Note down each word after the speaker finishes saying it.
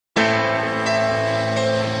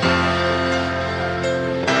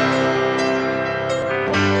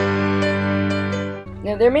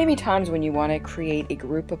There may be times when you want to create a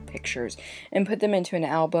group of pictures and put them into an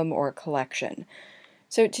album or a collection.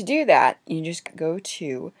 So to do that, you just go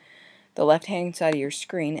to the left-hand side of your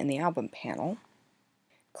screen in the album panel.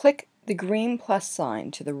 Click the green plus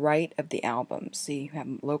sign to the right of the album. See, you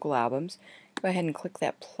have local albums. Go ahead and click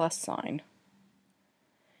that plus sign.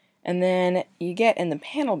 And then you get in the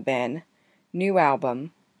panel bin, new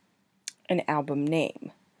album, and album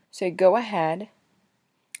name. So go ahead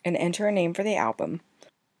and enter a name for the album.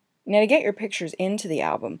 Now to get your pictures into the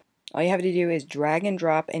album, all you have to do is drag and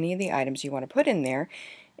drop any of the items you want to put in there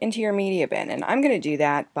into your media bin. And I'm going to do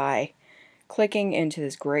that by clicking into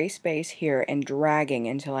this gray space here and dragging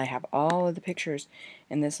until I have all of the pictures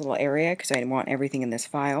in this little area, because I want everything in this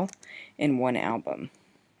file in one album.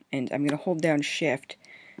 And I'm going to hold down Shift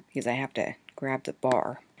because I have to grab the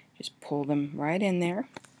bar. Just pull them right in there.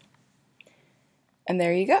 And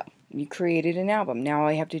there you go. You created an album. Now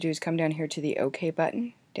all you have to do is come down here to the OK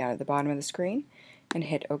button down at the bottom of the screen and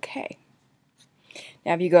hit OK.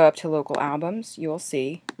 Now if you go up to local albums, you will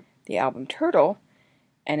see the album turtle,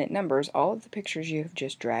 and it numbers all of the pictures you have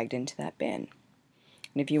just dragged into that bin.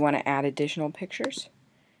 And if you want to add additional pictures,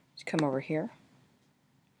 just come over here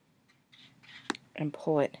and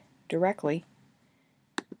pull it directly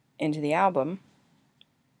into the album,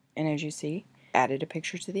 and as you see, added a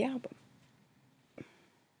picture to the album.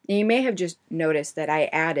 Now you may have just noticed that I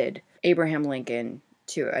added Abraham Lincoln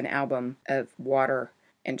to an album of water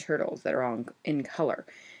and turtles that are all in color,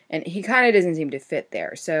 and he kind of doesn't seem to fit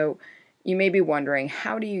there. So you may be wondering,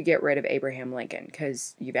 how do you get rid of Abraham Lincoln?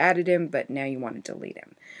 Because you've added him, but now you want to delete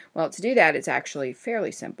him. Well, to do that, it's actually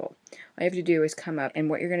fairly simple. All you have to do is come up, and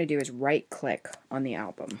what you're going to do is right-click on the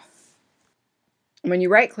album. When you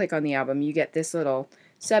right-click on the album, you get this little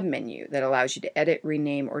sub-menu that allows you to edit,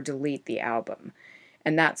 rename, or delete the album.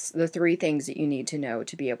 And that's the three things that you need to know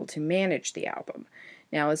to be able to manage the album.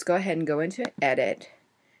 Now let's go ahead and go into Edit,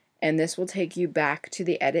 and this will take you back to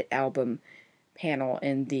the Edit Album panel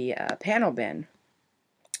in the panel bin,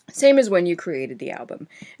 same as when you created the album,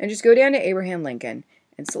 and just go down to Abraham Lincoln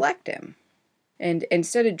and select him. And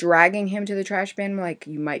instead of dragging him to the trash bin like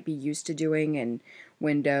you might be used to doing in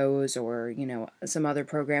Windows or some other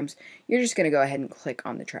programs, you're just going to go ahead and click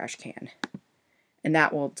on the trash can, and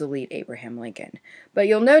that will delete Abraham Lincoln. But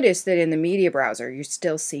you'll notice that in the media browser you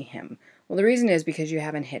still see him. Well, the reason is because you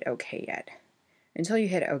haven't hit OK yet. Until you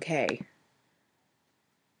hit OK,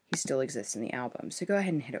 he still exists in the album. So go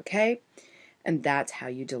ahead and hit OK, and that's how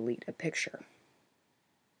you delete a picture.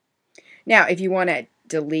 Now, if you want to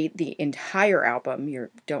delete the entire album, you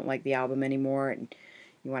don't like the album anymore and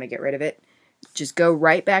you want to get rid of it, just go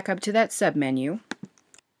right back up to that submenu.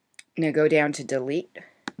 Now go down to Delete.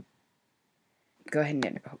 Go ahead and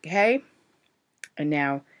hit OK. And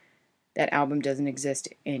now that album doesn't exist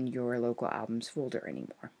in your local albums folder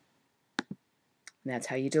anymore. And that's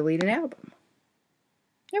how you delete an album.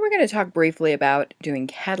 Now we're going to talk briefly about doing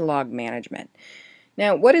catalog management.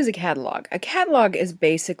 Now, what is a catalog? A catalog is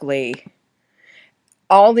basically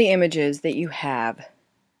all the images that you have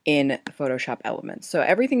in Photoshop Elements. So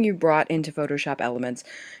everything you brought into Photoshop Elements,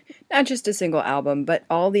 not just a single album, but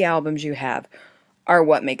all the albums you have are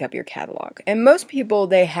what make up your catalog. And most people,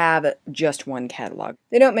 they have just one catalog.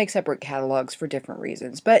 They don't make separate catalogs for different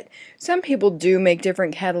reasons, but some people do make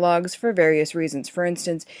different catalogs for various reasons. For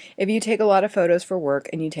instance, if you take a lot of photos for work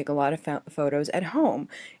and you take a lot of photos at home,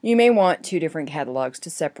 you may want two different catalogs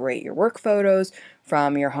to separate your work photos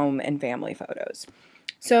from your home and family photos.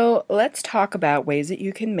 So let's talk about ways that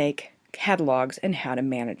you can make catalogs and how to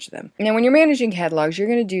manage them. Now when you're managing catalogs, you're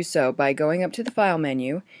going to do so by going up to the File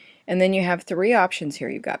menu, and then you have three options here.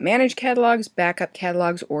 You've got Manage Catalogs, Backup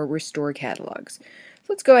Catalogs, or Restore Catalogs. So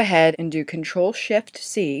let's go ahead and do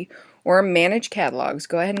Control-Shift-C, or Manage Catalogs.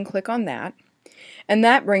 Go ahead and click on that, and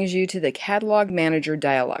that brings you to the Catalog Manager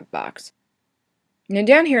dialog box. Now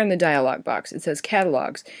down here in the dialog box it says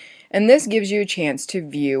Catalogs, and this gives you a chance to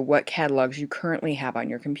view what catalogs you currently have on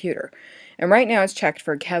your computer. And right now it's checked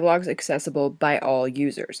for catalogs accessible by all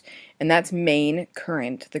users, and that's Main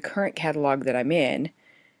Current, the current catalog that I'm in.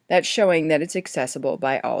 That's showing that it's accessible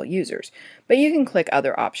by all users. But you can click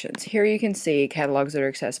other options. Here you can see catalogs that are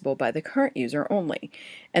accessible by the current user only.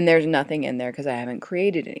 And there's nothing in there because I haven't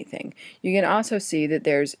created anything. You can also see that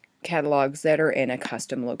there's catalogs that are in a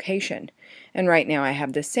custom location. And right now I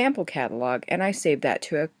have this sample catalog and I saved that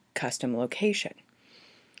to a custom location.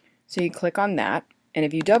 So you click on that, and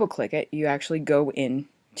if you double click it, you actually go in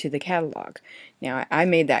to the catalog. Now I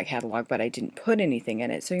made that catalog, but I didn't put anything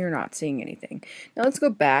in it, so you're not seeing anything. Now let's go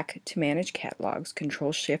back to Manage Catalogs,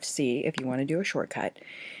 Control-Shift-C if you want to do a shortcut,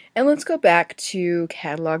 and let's go back to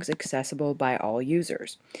Catalogs Accessible by All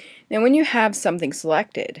Users. Now when you have something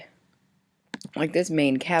selected, like this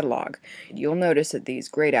main catalog, you'll notice that these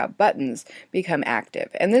grayed out buttons become active,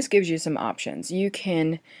 and this gives you some options. You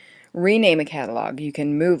can rename a catalog. You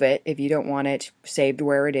can move it if you don't want it saved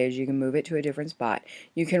where it is. You can move it to a different spot.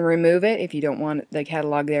 You can remove it if you don't want the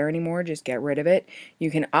catalog there anymore. Just get rid of it. You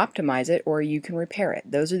can optimize it, or you can repair it.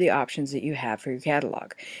 Those are the options that you have for your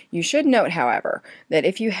catalog. You should note, however, that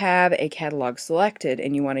if you have a catalog selected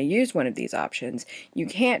and you want to use one of these options, you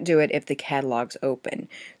can't do it if the catalog's open.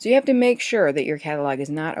 So you have to make sure that your catalog is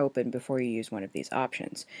not open before you use one of these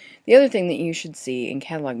options. The other thing that you should see in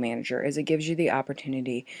Catalog Manager is it gives you the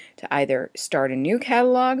opportunity to either start a new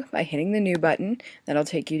catalog by hitting the New button. That'll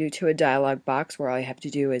take you to a dialog box where all you have to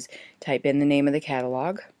do is type in the name of the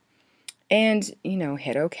catalog and,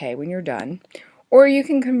 hit OK when you're done. Or you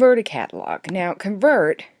can convert a catalog. Now,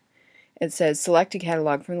 convert, it says select a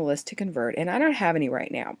catalog from the list to convert, and I don't have any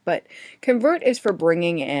right now, but convert is for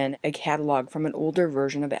bringing in a catalog from an older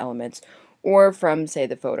version of Elements or from, say,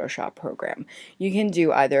 the Photoshop program. You can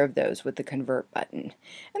do either of those with the Convert button.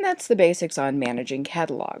 And that's the basics on managing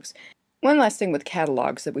catalogs. One last thing with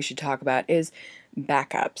catalogs that we should talk about is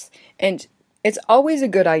backups. And it's always a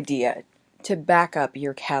good idea to back up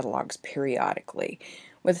your catalogs periodically.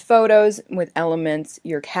 With photos, with Elements,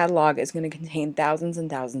 your catalog is going to contain thousands and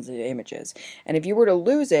thousands of images. And if you were to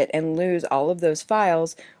lose it and lose all of those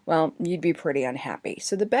files, well, you'd be pretty unhappy.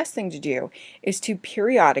 So the best thing to do is to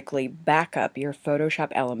periodically back up your Photoshop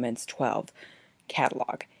Elements 12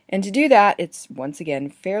 catalog. And to do that, it's once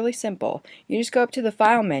again fairly simple. You just go up to the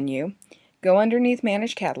File menu, go underneath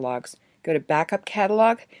Manage Catalogs, go to Backup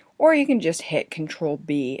Catalog, or you can just hit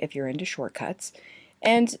Control-B if you're into shortcuts,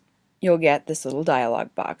 and you'll get this little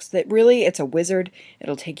dialog box that really, it's a wizard.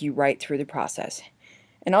 It'll take you right through the process.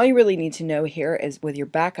 And all you really need to know here is with your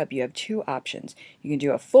backup, you have two options. You can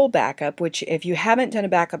do a full backup, which if you haven't done a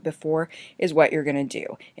backup before, is what you're going to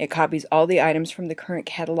do. It copies all the items from the current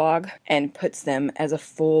catalog and puts them as a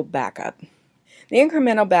full backup. The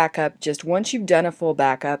incremental backup, just once you've done a full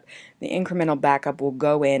backup, the incremental backup will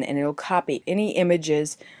go in and it'll copy any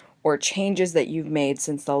images or changes that you've made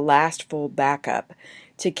since the last full backup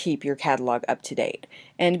to keep your catalog up to date.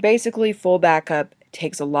 And basically full backup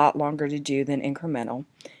takes a lot longer to do than incremental.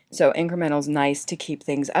 So incremental is nice to keep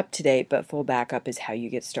things up to date, but full backup is how you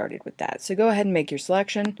get started with that. So go ahead and make your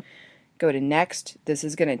selection. Go to Next. This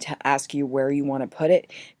is going to ask you where you want to put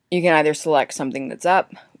it. You can either select something that's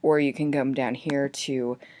up, or you can come down here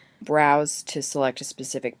to Browse to select a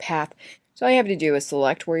specific path. So all you have to do is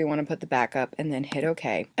select where you want to put the backup and then hit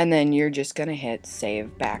OK. And then you're just going to hit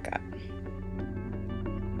Save Backup.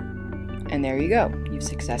 And there you go. You've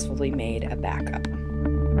successfully made a backup.